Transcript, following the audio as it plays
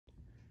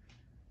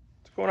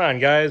What's going on,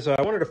 guys?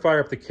 I wanted to fire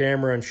up the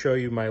camera and show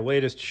you my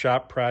latest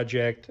shop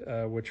project,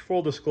 which,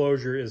 full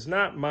disclosure, is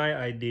not my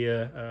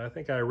idea. I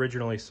think I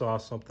originally saw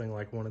something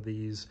like one of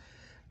these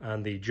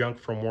on the Junk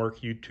From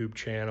Work YouTube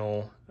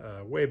channel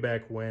way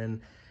back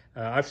when.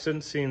 I've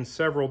since seen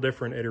several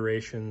different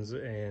iterations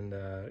and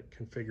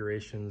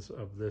configurations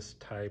of this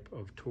type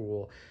of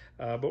tool.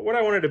 But what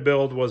I wanted to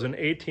build was an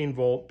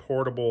 18-volt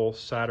portable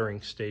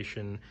soldering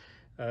station,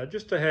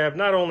 just to have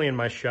not only in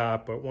my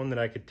shop, but one that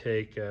I could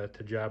take to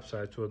job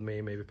sites with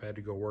me, maybe if I had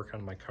to go work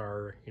on my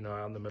car,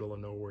 out in the middle of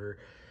nowhere.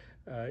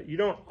 You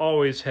don't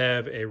always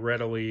have a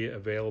readily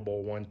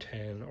available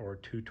 110 or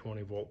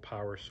 220-volt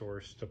power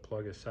source to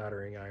plug a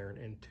soldering iron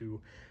into.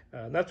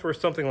 That's where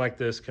something like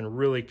this can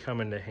really come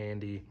into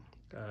handy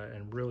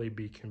and really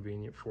be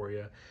convenient for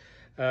you.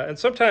 And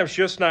sometimes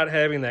just not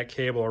having that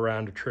cable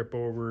around to trip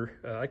over.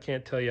 I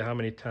can't tell you how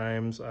many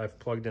times I've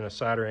plugged in a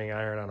soldering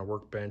iron on a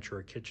workbench or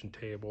a kitchen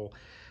table,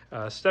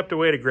 stepped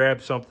away to grab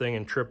something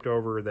and tripped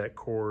over that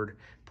cord,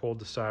 pulled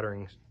the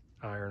soldering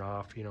iron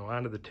off,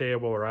 onto the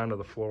table or onto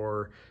the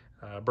floor,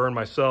 burned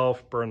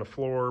myself, burned the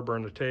floor,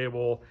 burned the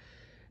table.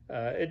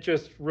 It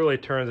just really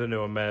turns into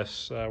a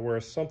mess,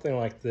 whereas something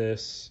like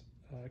this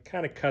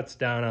kind of cuts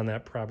down on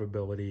that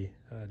probability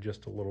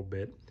just a little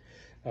bit.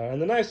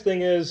 And the nice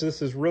thing is,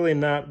 this is really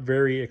not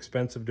very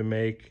expensive to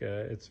make.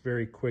 It's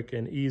very quick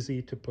and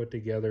easy to put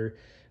together.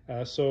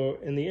 So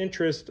in the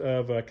interest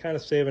of kind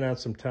of saving on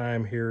some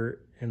time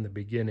here in the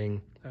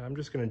beginning, I'm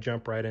just going to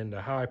jump right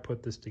into how I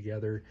put this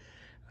together.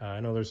 I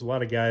know there's a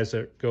lot of guys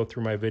that go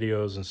through my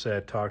videos and say I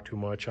talk too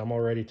much. I'm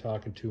already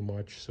talking too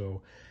much,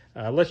 so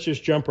let's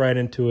just jump right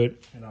into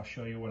it, and I'll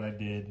show you what I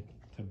did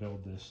to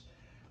build this.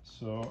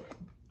 So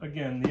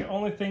again, the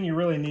only thing you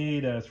really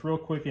need, it's real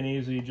quick and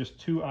easy, just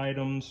two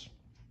items.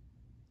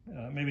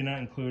 Maybe not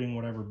including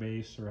whatever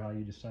base or how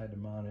you decide to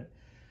mount it.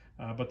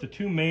 But the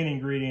two main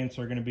ingredients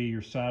are going to be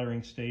your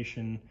soldering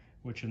station,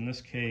 which in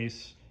this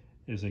case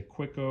is a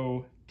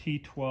Quicko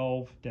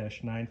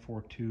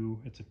T12-942.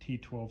 It's a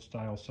T12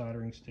 style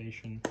soldering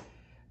station.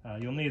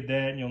 You'll need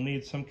that, and you'll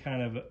need some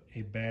kind of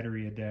a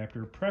battery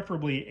adapter,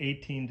 preferably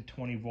 18 to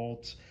 20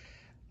 volts.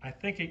 I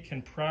think it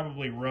can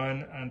probably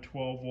run on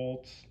 12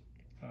 volts,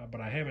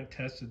 but I haven't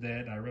tested that,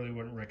 and I really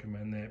wouldn't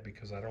recommend that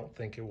because I don't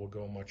think it will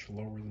go much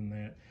lower than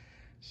that.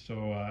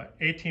 So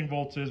 18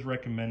 volts is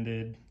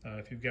recommended.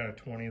 If you've got a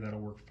 20, that'll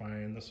work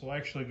fine. This will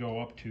actually go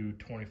up to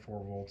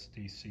 24 volts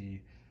DC.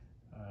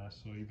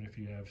 So even if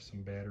you have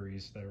some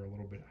batteries that are a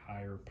little bit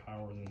higher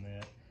power than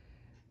that,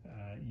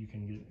 you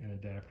can get an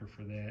adapter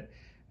for that.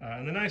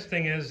 And the nice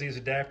thing is these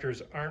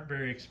adapters aren't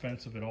very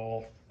expensive at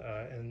all.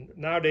 And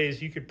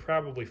nowadays you could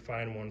probably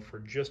find one for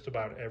just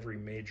about every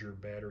major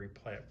battery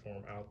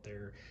platform out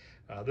there.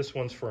 This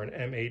one's for an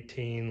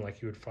M18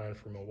 like you would find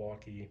for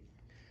Milwaukee.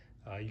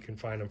 You can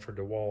find them for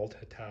DeWalt,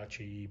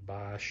 Hitachi,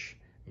 Bosch,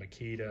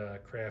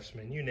 Makita,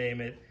 Craftsman, you name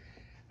it.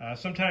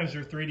 Sometimes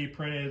they're 3D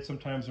printed,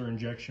 sometimes they're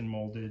injection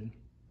molded.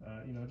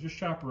 Just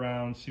shop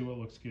around, see what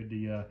looks good to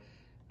you.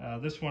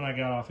 This one I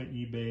got off of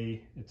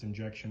eBay. It's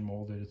injection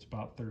molded. It's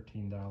about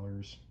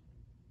 $13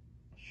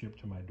 shipped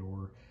to my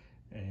door.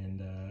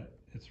 And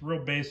it's real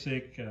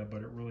basic,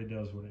 but it really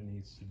does what it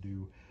needs to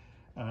do.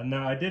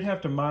 Now, I did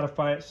have to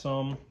modify it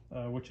some,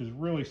 which is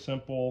really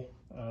simple.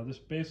 This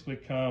basically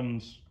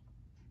comes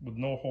with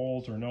no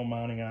holes or no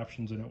mounting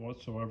options in it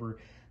whatsoever.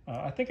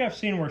 I think I've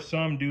seen where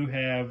some do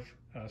have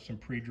some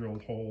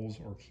pre-drilled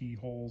holes or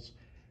keyholes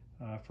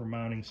for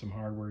mounting some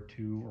hardware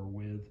to or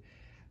with.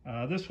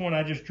 This one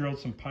I just drilled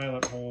some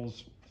pilot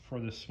holes for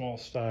this small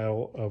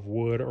style of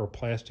wood or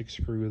plastic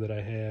screw that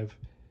I have.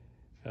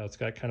 It's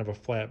got kind of a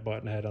flat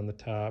button head on the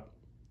top.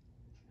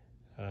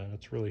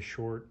 It's really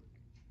short.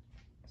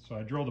 So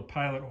I drilled a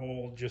pilot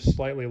hole just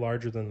slightly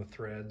larger than the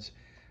threads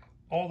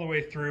all the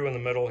way through in the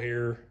middle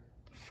here,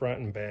 front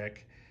and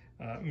back.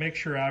 Make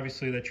sure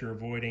obviously that you're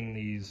avoiding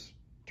these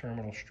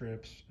terminal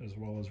strips as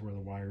well as where the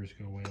wires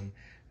go in.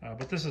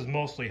 But this is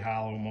mostly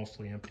hollow,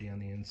 mostly empty on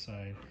the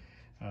inside.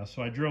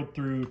 So I drilled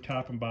through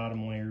top and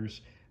bottom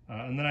layers,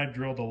 and then I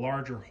drilled a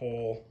larger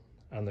hole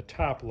on the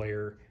top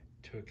layer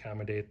to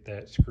accommodate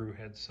that screw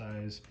head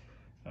size.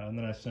 And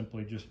then I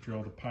simply just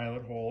drilled a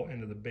pilot hole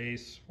into the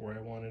base where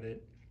I wanted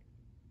it,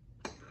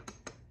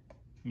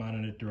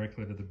 mounted it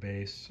directly to the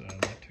base.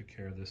 That took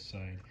care of this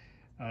side.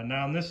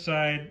 Now on this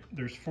side,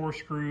 there's 4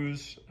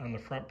 screws on the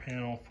front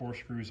panel, 4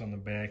 screws on the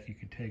back. You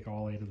could take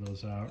all 8 of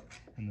those out,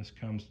 and this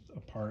comes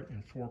apart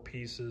in 4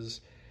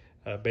 pieces.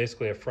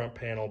 Basically a front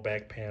panel,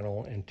 back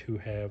panel, and 2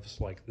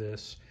 halves like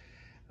this.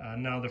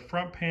 Now the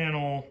front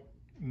panel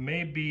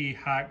may be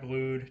hot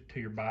glued to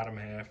your bottom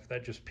half.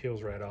 That just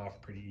peels right off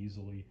pretty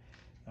easily.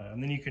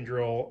 And then you can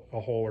drill a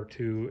hole or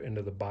 2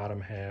 into the bottom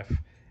half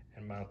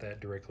and mount that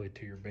directly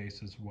to your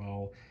base as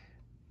well.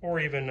 Or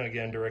even,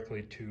 again,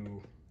 directly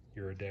to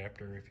your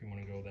adapter if you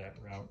want to go that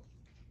route.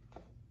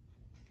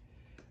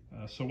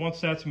 So once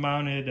that's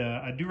mounted,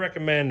 I do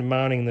recommend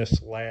mounting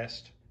this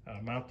last.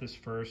 Mount this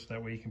first,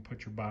 that way you can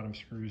put your bottom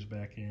screws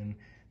back in,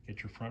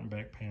 get your front and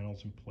back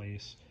panels in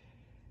place,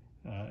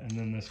 and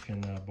then this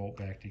can bolt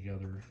back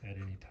together at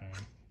any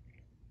time.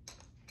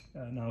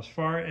 Now, as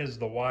far as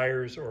the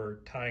wires or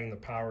tying the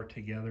power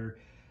together,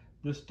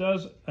 this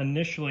does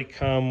initially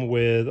come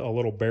with a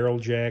little barrel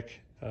jack,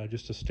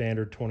 just a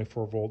standard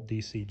 24-volt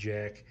DC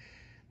jack.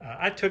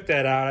 I took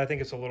that out. I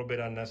think it's a little bit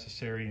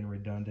unnecessary and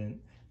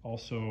redundant.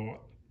 Also,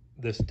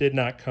 this did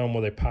not come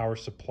with a power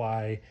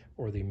supply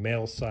or the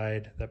male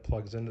side that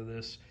plugs into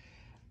this.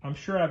 I'm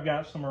sure I've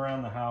got some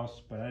around the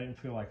house, but I didn't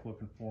feel like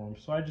looking for them.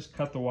 So I just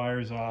cut the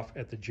wires off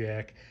at the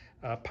jack.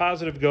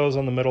 Positive goes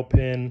on the middle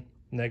pin,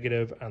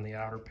 negative on the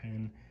outer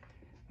pin.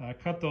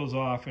 Cut those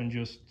off and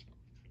just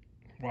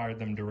wired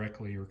them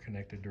directly or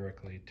connected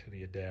directly to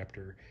the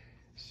adapter.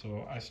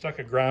 So I stuck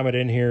a grommet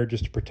in here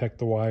just to protect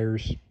the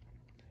wires.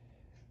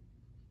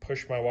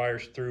 Push my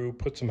wires through,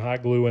 put some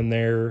hot glue in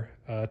there,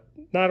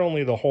 not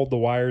only to hold the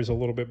wires a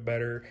little bit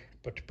better,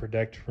 but to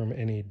protect from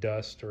any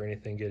dust or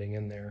anything getting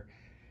in there.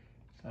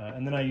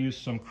 And then I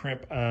used some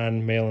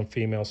crimp-on male and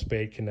female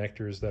spade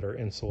connectors that are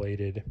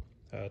insulated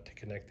to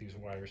connect these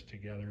wires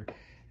together.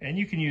 And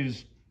you can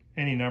use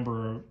any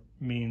number of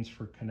means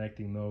for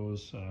connecting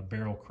those,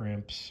 barrel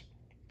crimps,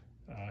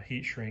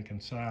 heat shrink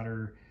and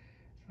solder.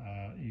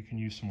 You can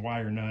use some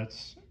wire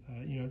nuts.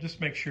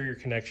 Just make sure your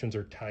connections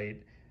are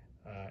tight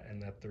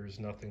and that there's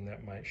nothing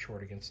that might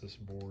short against this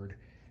board.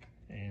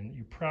 And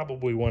you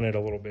probably want it a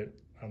little bit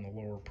on the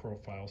lower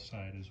profile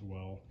side as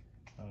well.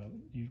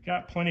 You've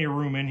got plenty of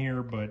room in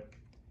here, but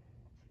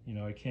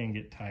it can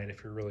get tight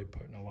if you're really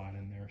putting a lot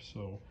in there.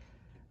 So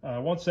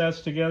once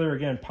that's together,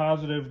 again,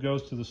 positive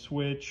goes to the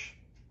switch,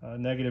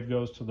 negative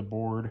goes to the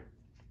board.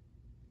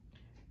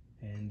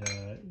 And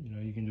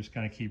you can just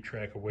kind of keep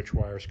track of which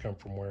wires come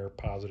from where,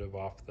 positive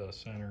off the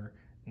center,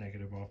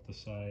 negative off the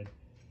side.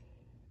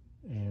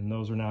 And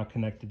those are now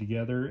connected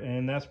together,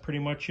 and that's pretty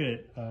much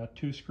it.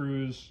 2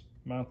 screws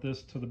mount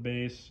this to the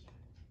base,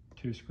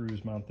 2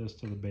 screws mount this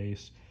to the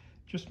base.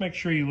 Just make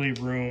sure you leave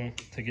room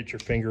to get your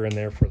finger in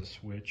there for the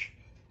switch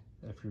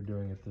if you're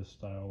doing it this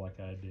style like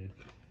I did.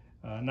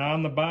 Now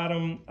on the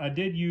bottom, I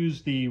did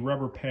use the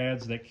rubber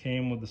pads that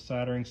came with the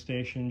soldering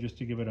station just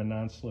to give it a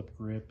non-slip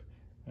grip,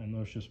 and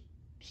those just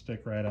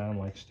stick right on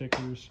like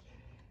stickers.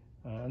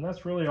 And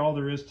that's really all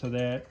there is to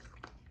that.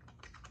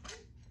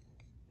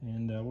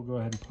 And we'll go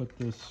ahead and put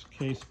this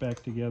case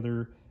back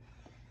together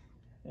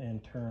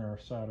and turn our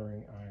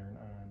soldering iron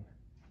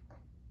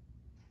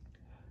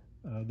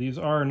on. These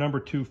are number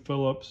 2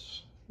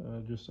 Phillips,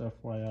 just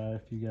FYI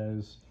if you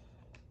guys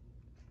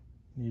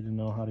need to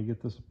know how to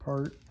get this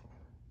apart.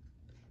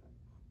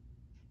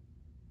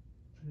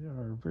 They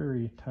are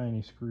very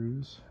tiny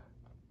screws.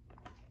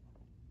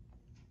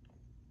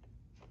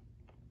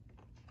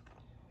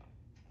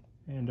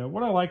 And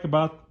what I like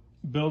about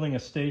building a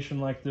station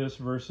like this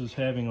versus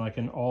having like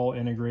an all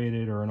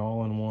integrated or an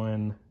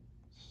all-in-one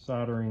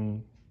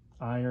soldering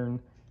iron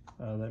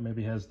that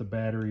maybe has the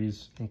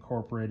batteries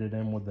incorporated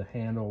in with the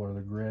handle or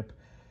the grip,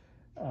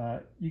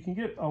 you can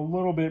get a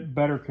little bit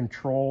better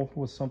control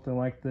with something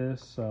like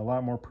this, a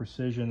lot more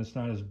precision. It's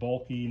not as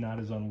bulky, not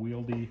as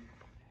unwieldy.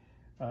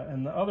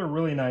 And the other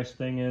really nice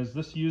thing is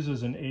this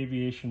uses an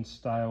aviation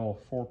style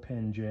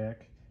 4-pin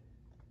jack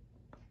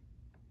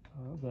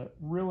that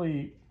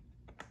really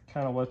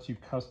kind of lets you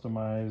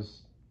customize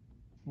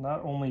not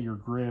only your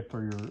grip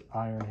or your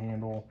iron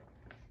handle,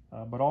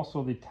 but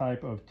also the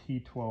type of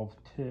T12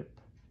 tip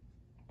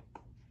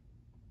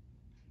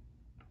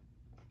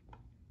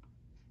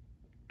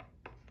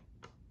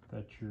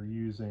that you're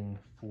using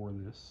for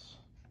this.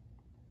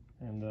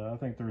 And I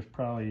think there's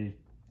probably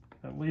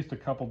at least a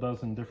couple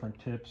dozen different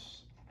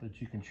tips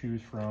that you can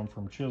choose from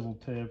chisel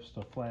tips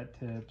to flat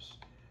tips,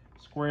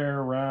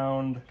 square,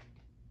 round,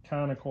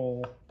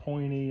 conical,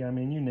 pointy, I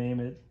mean, you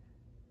name it.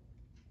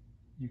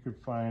 You could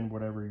find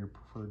whatever your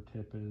preferred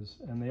tip is.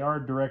 And they are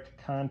direct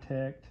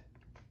contact,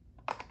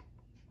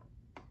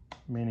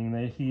 meaning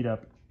they heat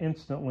up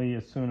instantly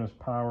as soon as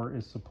power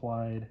is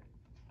supplied,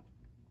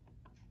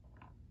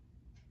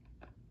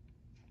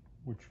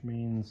 which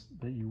means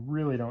that you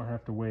really don't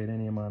have to wait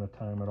any amount of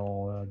time at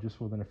all. Just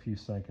within a few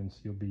seconds,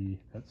 you'll be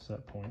at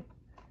set point.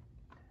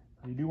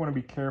 You do want to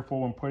be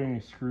careful when putting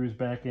these screws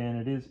back in.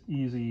 It is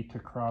easy to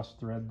cross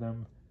thread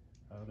them.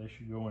 They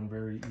should go in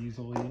very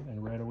easily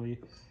and readily.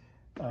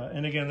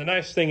 And again, the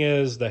nice thing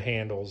is the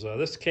handles.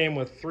 This came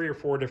with 3 or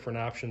 4 different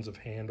options of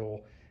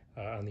handle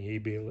on the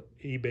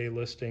eBay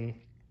listing.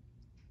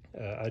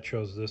 I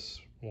chose this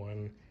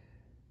one.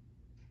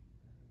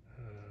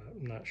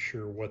 I'm not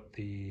sure what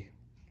the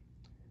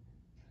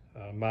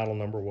model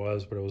number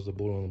was, but it was the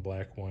blue and the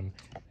black one.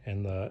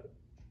 And the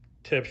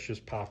tips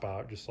just pop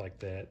out just like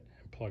that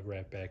and plug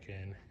right back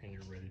in, and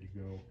you're ready to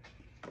go.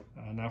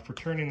 Now for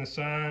turning this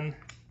on,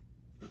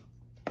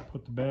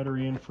 put the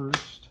battery in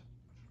first.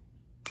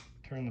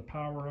 Turn the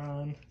power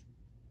on,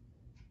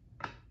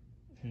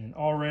 and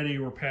already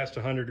we're past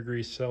 100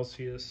 degrees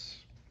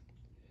Celsius,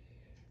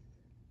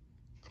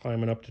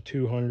 climbing up to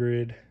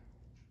 200. You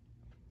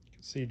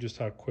can see just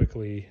how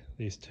quickly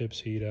these tips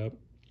heat up.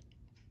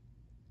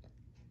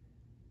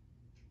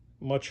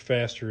 Much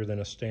faster than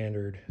a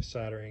standard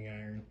soldering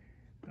iron,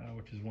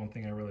 which is one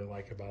thing I really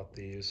like about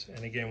these.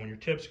 And again, when your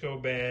tips go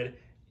bad,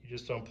 you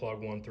just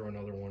unplug one, throw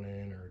another one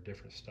in, or a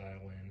different style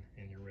in,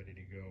 and you're ready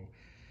to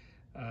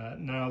go.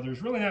 Now,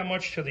 there's really not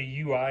much to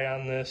the UI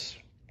on this,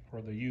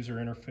 or the user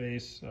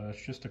interface.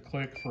 It's just a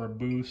click for a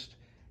boost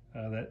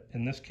that,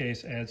 in this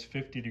case, adds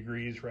 50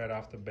 degrees right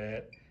off the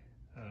bat.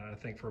 I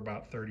think for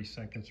about 30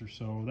 seconds or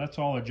so. That's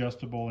all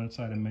adjustable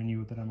inside a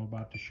menu that I'm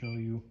about to show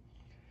you.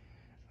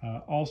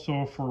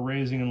 Also, for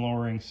raising and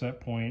lowering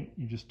set point,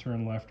 you just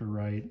turn left or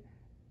right.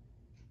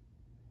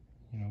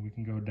 You know, we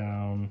can go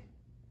down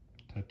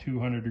to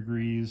 200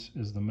 degrees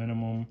is the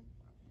minimum,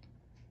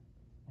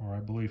 or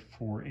I believe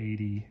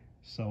 480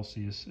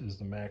 Celsius is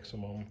the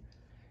maximum.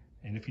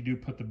 And if you do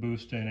put the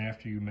boost in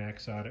after you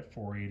max out at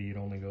 480, it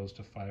only goes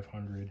to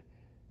 500.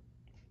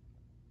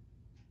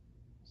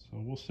 So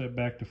we'll set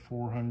back to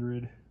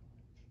 400.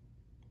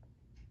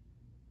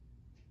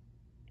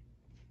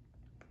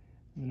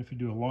 And then if you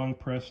do a long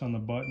press on the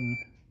button,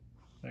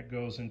 that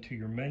goes into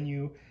your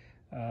menu.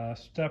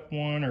 Step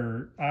 1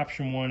 or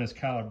option 1 is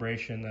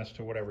calibration. That's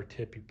to whatever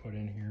tip you put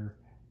in here.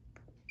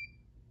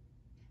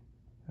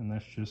 And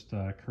that's just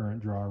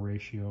current draw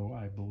ratio,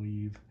 I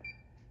believe.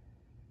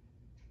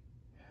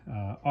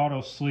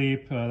 Auto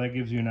sleep, that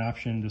gives you an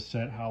option to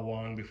set how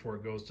long before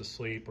it goes to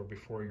sleep or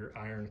before your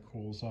iron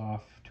cools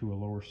off to a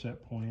lower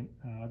set point.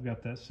 I've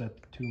got that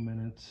set to 2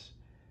 minutes.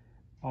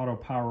 Auto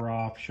power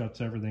off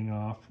shuts everything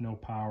off, no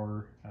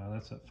power,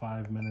 that's at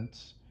 5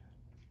 minutes.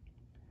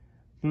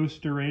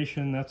 Boost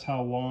duration, that's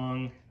how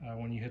long,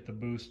 when you hit the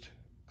boost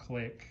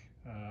click,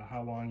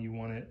 how long you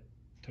want it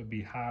to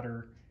be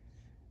hotter,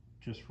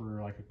 just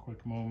for like a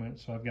quick moment.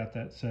 So I've got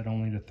that set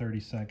only to 30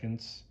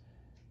 seconds.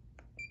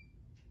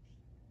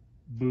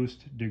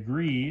 Boost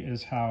degree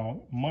is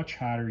how much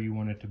hotter you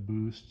want it to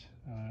boost.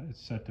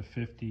 It's set to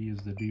 50 is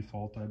the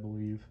default, I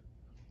believe.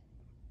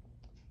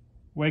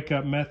 Wake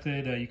up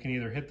method, you can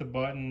either hit the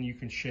button, you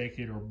can shake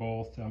it, or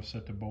both. I'm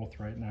set to both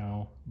right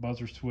now.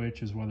 Buzzer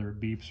switch is whether it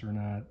beeps or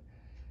not.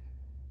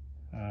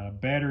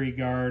 Battery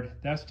guard,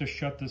 that's to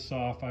shut this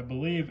off, I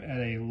believe at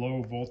a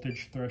low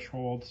voltage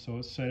threshold. So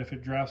it said if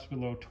it drops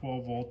below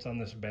 12 volts on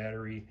this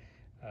battery,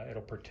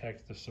 it'll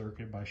protect the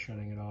circuit by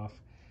shutting it off.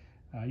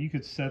 You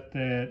could set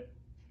that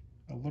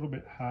a little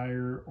bit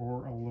higher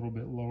or a little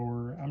bit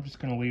lower. I'm just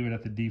going to leave it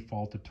at the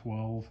default of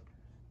 12.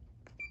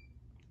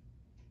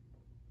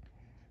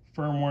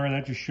 Firmware,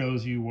 that just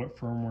shows you what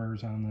firmware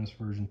is on this,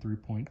 version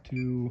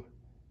 3.2.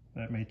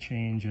 That may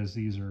change as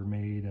these are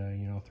made,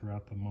 you know,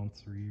 throughout the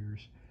months or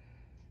years.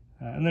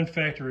 And then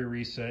factory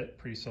reset,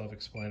 pretty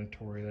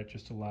self-explanatory. That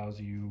just allows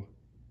you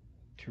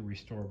to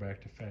restore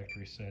back to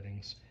factory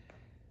settings.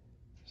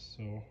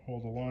 So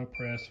hold a long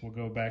press, we'll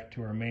go back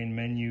to our main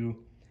menu.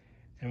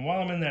 And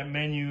while I'm in that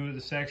menu,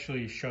 this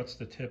actually shuts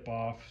the tip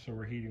off, so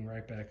we're heating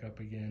right back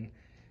up again.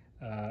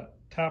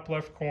 Top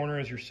left corner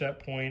is your set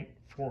point,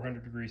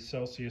 400 degrees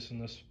Celsius in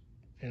this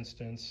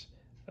instance.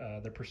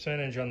 The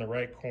percentage on the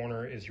right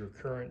corner is your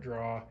current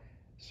draw,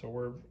 so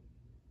we're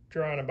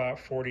drawing about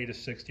 40 to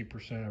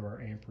 60% of our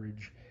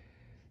amperage.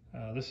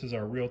 This is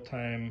our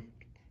real-time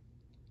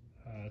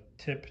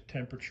tip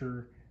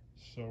temperature,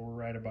 so we're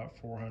right about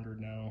 400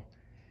 now.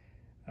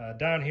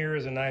 Down here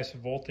is a nice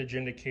voltage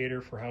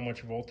indicator for how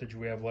much voltage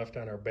we have left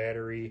on our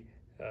battery,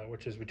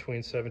 which is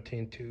between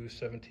 17.2,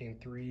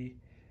 17.3.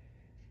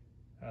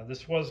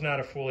 This was not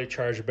a fully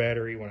charged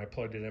battery when I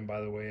plugged it in, by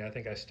the way. I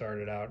think I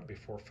started out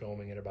before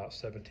filming at about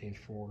 17.4,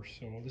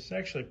 so this is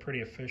actually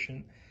pretty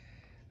efficient.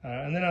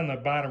 And then on the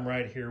bottom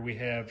right here, we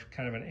have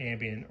kind of an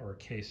ambient or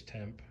case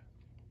temp,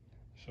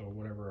 so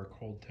whatever our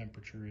cold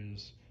temperature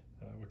is,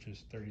 which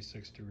is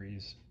 36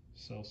 degrees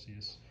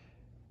Celsius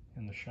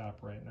in the shop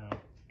right now.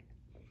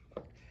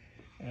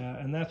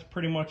 And that's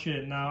pretty much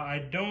it. Now, I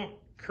don't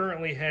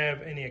currently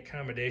have any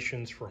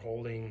accommodations for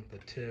holding the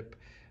tip.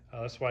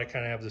 That's why I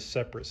kind of have this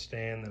separate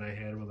stand that I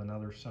had with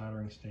another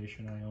soldering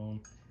station I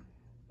own.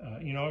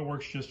 You know, it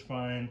works just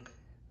fine.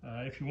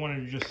 If you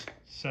wanted to just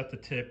set the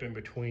tip in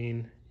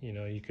between, you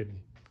know, you could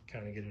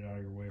kind of get it out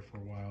of your way for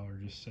a while or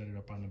just set it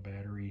up on the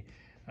battery.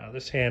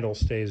 This handle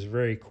stays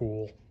very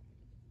cool.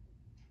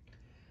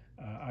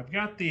 I've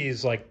got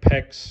these like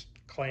Pex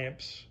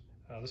Clamps.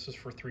 This is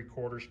for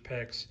 3/4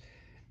 Pex.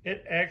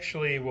 It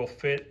actually will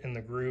fit in the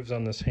grooves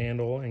on this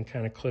handle and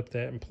kind of clip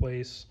that in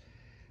place.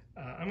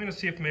 I'm going to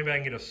see if maybe I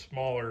can get a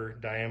smaller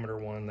diameter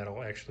one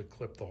that'll actually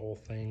clip the whole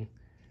thing.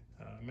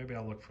 Maybe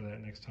I'll look for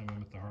that next time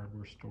I'm at the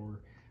hardware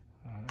store.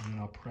 And then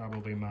I'll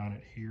probably mount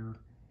it here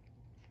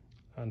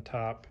on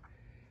top.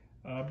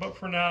 But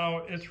for now,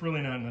 it's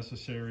really not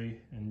necessary,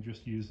 and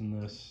just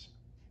using this,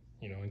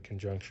 you know, in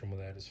conjunction with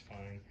that is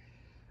fine.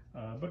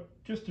 But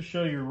just to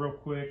show you real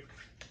quick,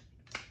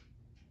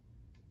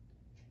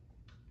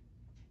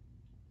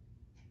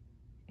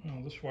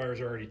 oh, this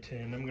wire's already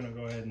tinned. I'm going to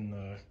go ahead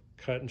and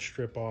cut and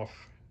strip off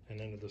an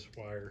end of this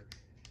wire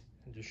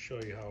and just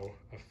show you how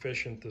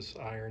efficient this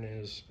iron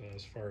is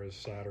as far as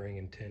soldering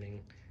and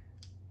tinning.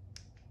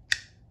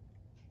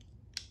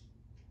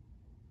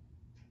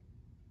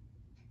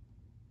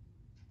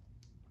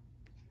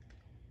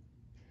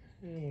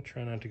 And we'll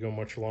try not to go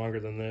much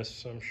longer than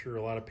this. I'm sure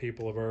a lot of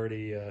people have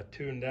already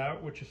tuned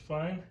out, which is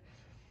fine.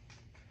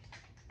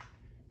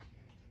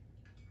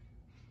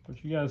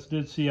 But you guys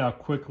did see how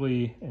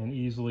quickly and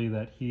easily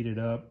that heated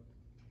up.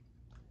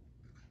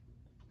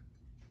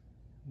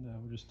 Now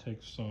we'll just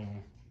take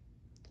some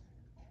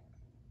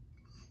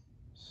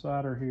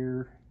solder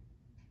here,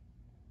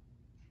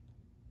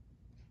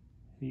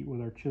 heat with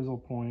our chisel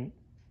point,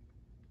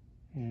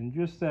 and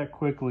just that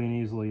quickly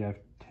and easily I've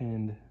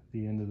tinned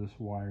the end of this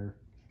wire.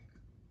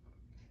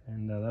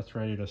 And that's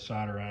ready to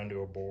solder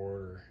onto a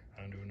board or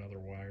onto another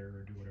wire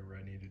or do whatever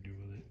I need to do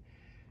with it.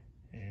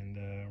 And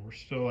we're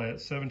still at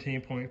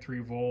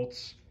 17.3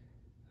 volts,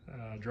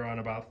 drawing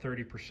about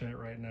 30%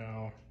 right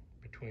now,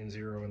 between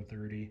 0 and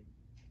 30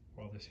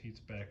 while this heats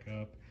back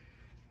up.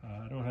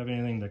 I don't have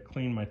anything to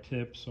clean my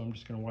tip, so I'm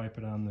just going to wipe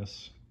it on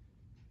this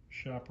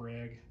shop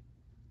rag.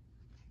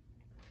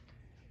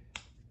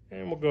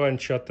 And we'll go ahead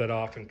and shut that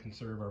off and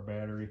conserve our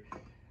battery.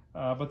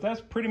 But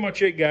that's pretty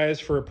much it, guys,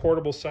 for a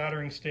portable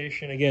soldering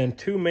station. Again,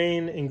 two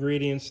main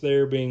ingredients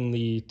there being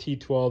the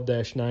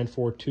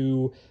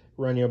T12-942,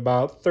 run you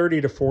about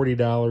 $30 to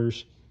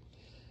 $40.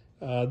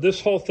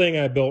 This whole thing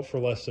I built for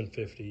less than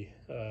 $50.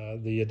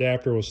 The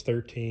adapter was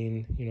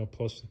 $13,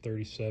 plus the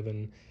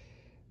 37.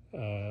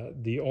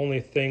 The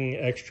only thing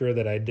extra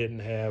that I didn't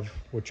have,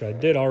 which I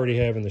did already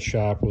have in the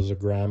shop, was a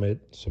grommet,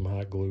 some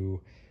hot glue,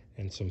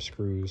 and some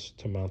screws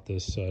to mount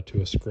this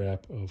to a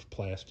scrap of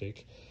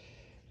plastic.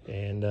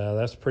 And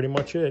that's pretty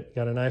much it.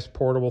 Got a nice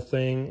portable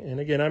thing. And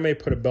again, I may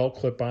put a belt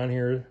clip on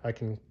here. I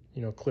can,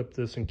 clip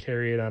this and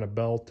carry it on a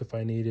belt if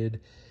I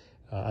needed.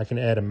 I can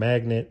add a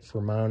magnet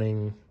for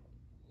mounting,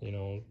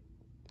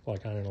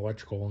 like on an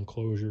electrical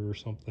enclosure or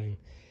something.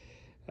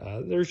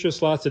 There's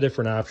just lots of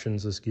different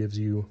options this gives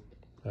you,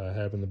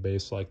 having the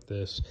base like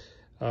this.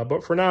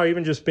 But for now,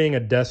 even just being a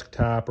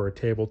desktop or a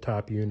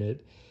tabletop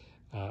unit,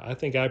 I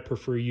think I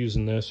prefer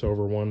using this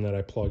over one that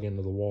I plug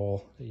into the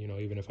wall,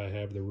 even if I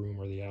have the room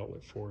or the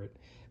outlet for it.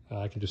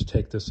 I can just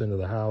take this into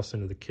the house,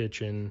 into the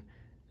kitchen,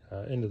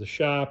 into the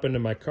shop, into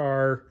my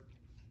car,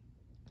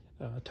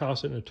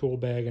 toss it in a tool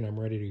bag, and I'm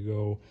ready to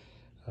go.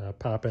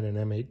 Pop in an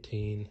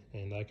M18,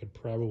 and I could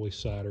probably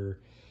solder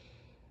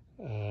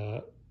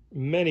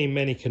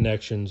many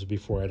connections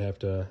before I'd have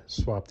to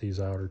swap these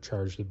out or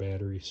charge the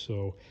battery.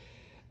 So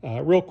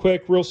real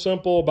quick, real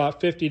simple, about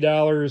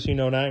 $50,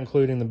 not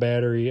including the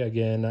battery,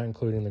 again, not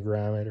including the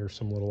grommet or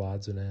some little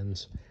odds and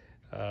ends.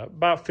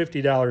 About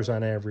 $50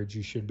 on average,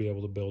 you should be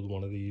able to build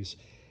one of these.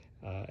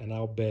 And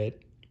I'll bet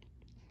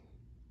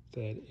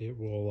that it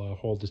will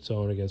hold its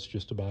own against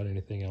just about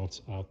anything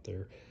else out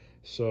there.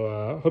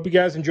 So hope you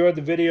guys enjoyed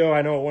the video.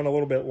 I know it went a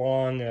little bit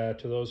long.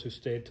 To those who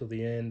stayed till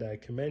the end, I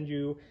commend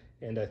you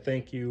and I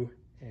thank you.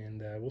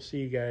 And we'll see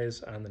you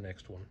guys on the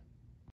next one.